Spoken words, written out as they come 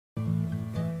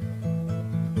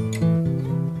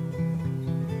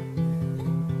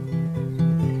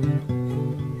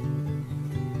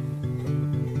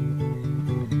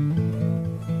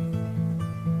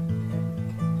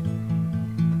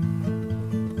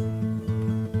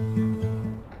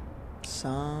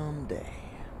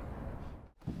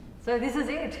So this is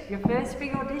it, your first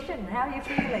big audition. How are you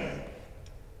feeling?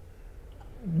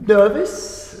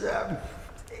 Nervous,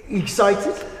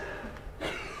 excited.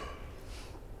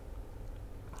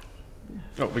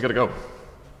 Oh, we gotta go.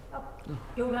 Oh,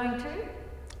 you're going too?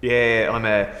 Yeah,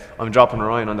 I'm dropping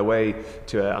Ryan on the way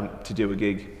to do a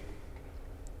gig.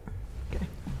 Okay.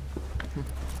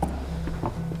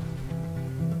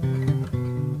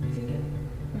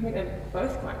 I think they're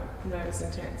both quite nervous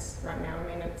and tense right now. I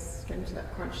mean, it's getting to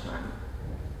that crunch time.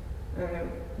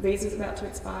 Visa's about to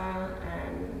expire,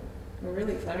 and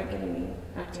really, if they don't get any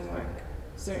acting work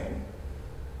soon,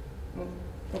 well,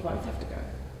 they'll both have to go.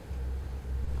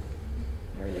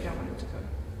 I really don't want them to go.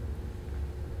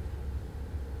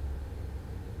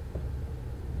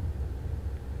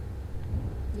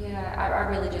 Yeah, I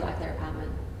really do like their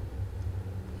apartment.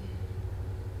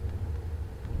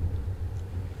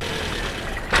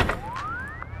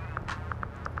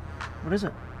 What is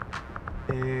it?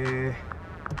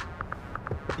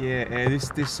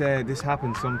 This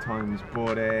happens sometimes,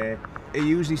 but it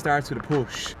usually starts with a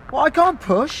push. Well, I can't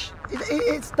push.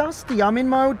 It's dusty. I'm in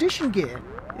my audition gear.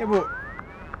 Yeah, but...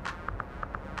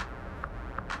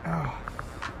 Oh.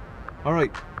 All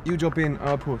right, you jump in,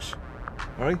 I'll push.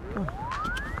 All right? Oh.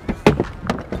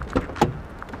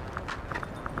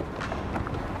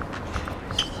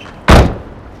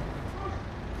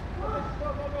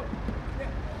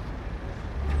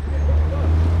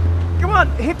 Come on,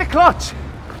 hit the clutch.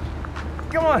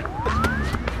 Come on. Wait.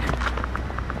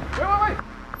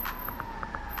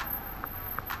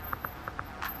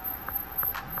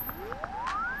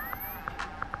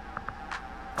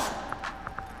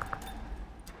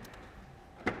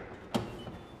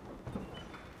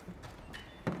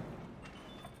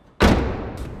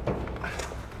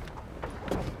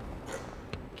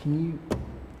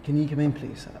 Can you come in,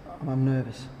 please? I'm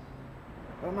nervous.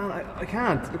 Oh man, I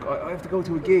can't. Look, I have to go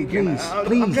to a gig. Please,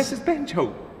 please. I'm dressed as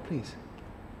Bencho. Please.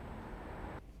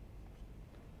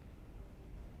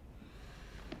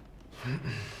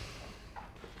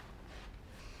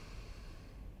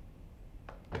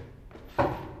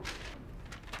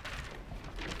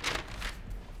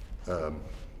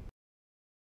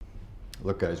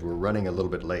 Look, guys, we're running a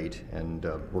little bit late, and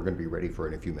we're going to be ready for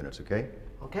it in a few minutes, okay?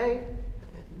 Okay,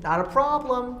 not a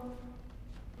problem.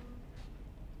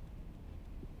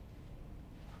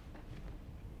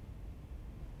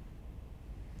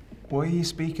 Why are you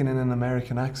speaking in an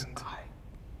American accent?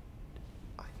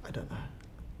 I don't know.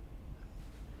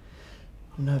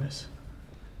 I'm nervous.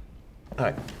 All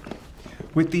right.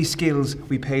 With these skills,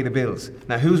 we pay the bills.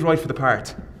 Now, who's right for the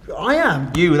part? I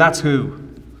am. You, that's who.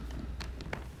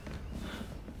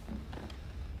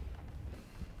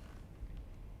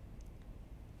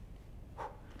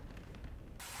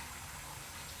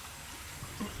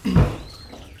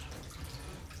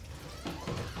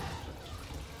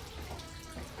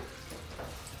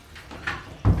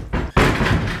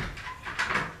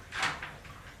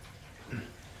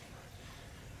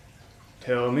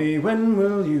 Tell me when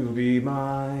will you be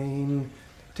mine?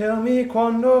 Tell me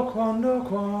quando.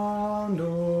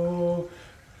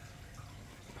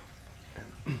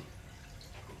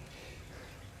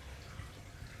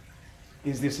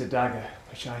 Is this a dagger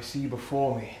which I see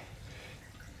before me?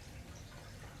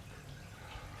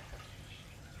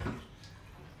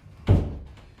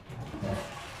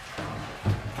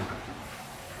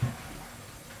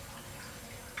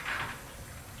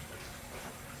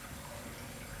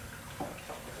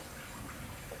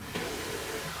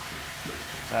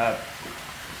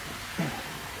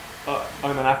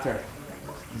 I'm an actor.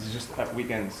 This is just at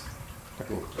weekends.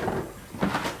 Cool.